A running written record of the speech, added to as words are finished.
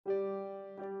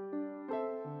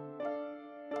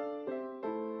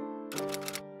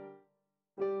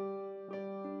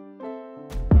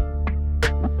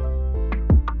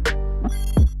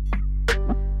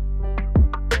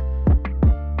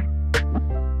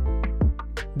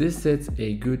This sets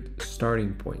a good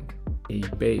starting point, a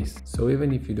base. So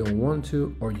even if you don't want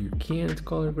to or you can't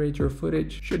color grade your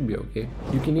footage, should be okay.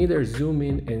 You can either zoom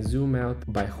in and zoom out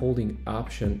by holding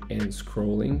Option and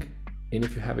scrolling. And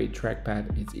if you have a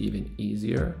trackpad, it's even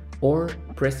easier. Or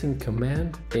pressing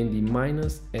Command and the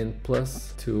minus and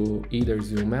plus to either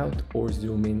zoom out or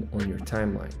zoom in on your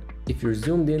timeline. If you're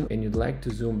zoomed in and you'd like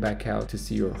to zoom back out to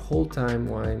see your whole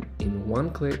timeline in one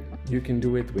click, you can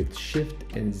do it with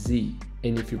Shift and Z.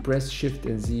 And if you press Shift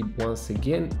and Z once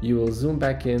again, you will zoom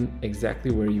back in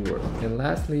exactly where you were. And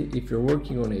lastly, if you're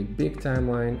working on a big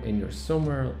timeline and you're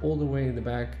somewhere all the way in the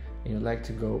back and you'd like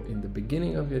to go in the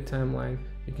beginning of your timeline,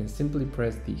 you can simply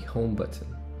press the Home button.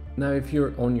 Now, if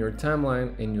you're on your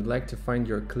timeline and you'd like to find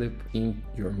your clip in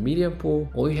your media pool,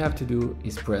 all you have to do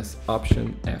is press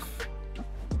Option F.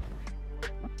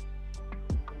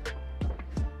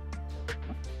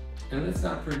 And let's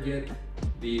not forget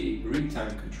the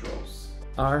retime controls.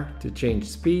 R to change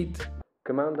speed,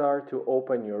 Command R to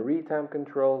open your retime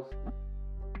controls,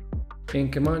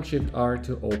 and Command Shift R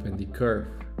to open the curve.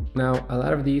 Now, a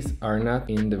lot of these are not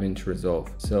in DaVinci Resolve,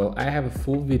 so I have a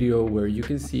full video where you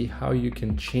can see how you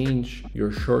can change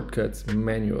your shortcuts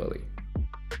manually.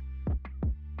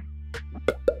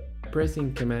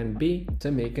 Pressing Command B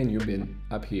to make a new bin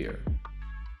up here.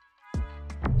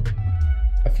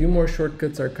 A few more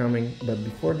shortcuts are coming, but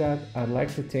before that, I'd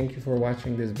like to thank you for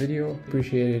watching this video.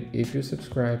 Appreciate it if you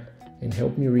subscribe and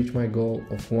help me reach my goal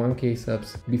of 1K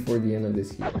subs before the end of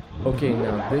this year. Okay,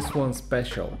 now this one's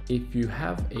special. If you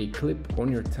have a clip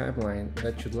on your timeline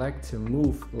that you'd like to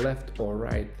move left or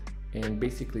right and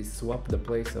basically swap the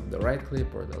place of the right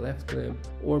clip or the left clip,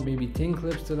 or maybe 10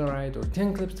 clips to the right or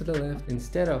 10 clips to the left,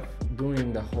 instead of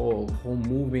doing the whole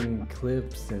moving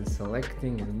clips and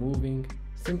selecting and moving,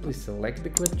 simply select the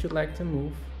clip you'd like to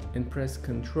move and press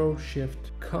Ctrl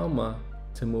Shift, comma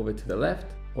to move it to the left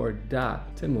or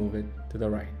dot to move it to the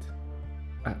right.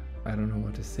 I don't know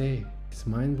what to say. It's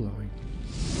mind-blowing.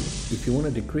 If you want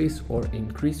to decrease or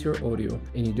increase your audio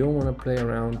and you don't want to play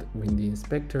around with the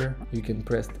inspector, you can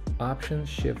press Option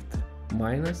Shift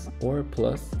minus or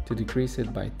plus to decrease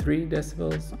it by 3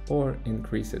 decibels or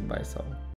increase it by so.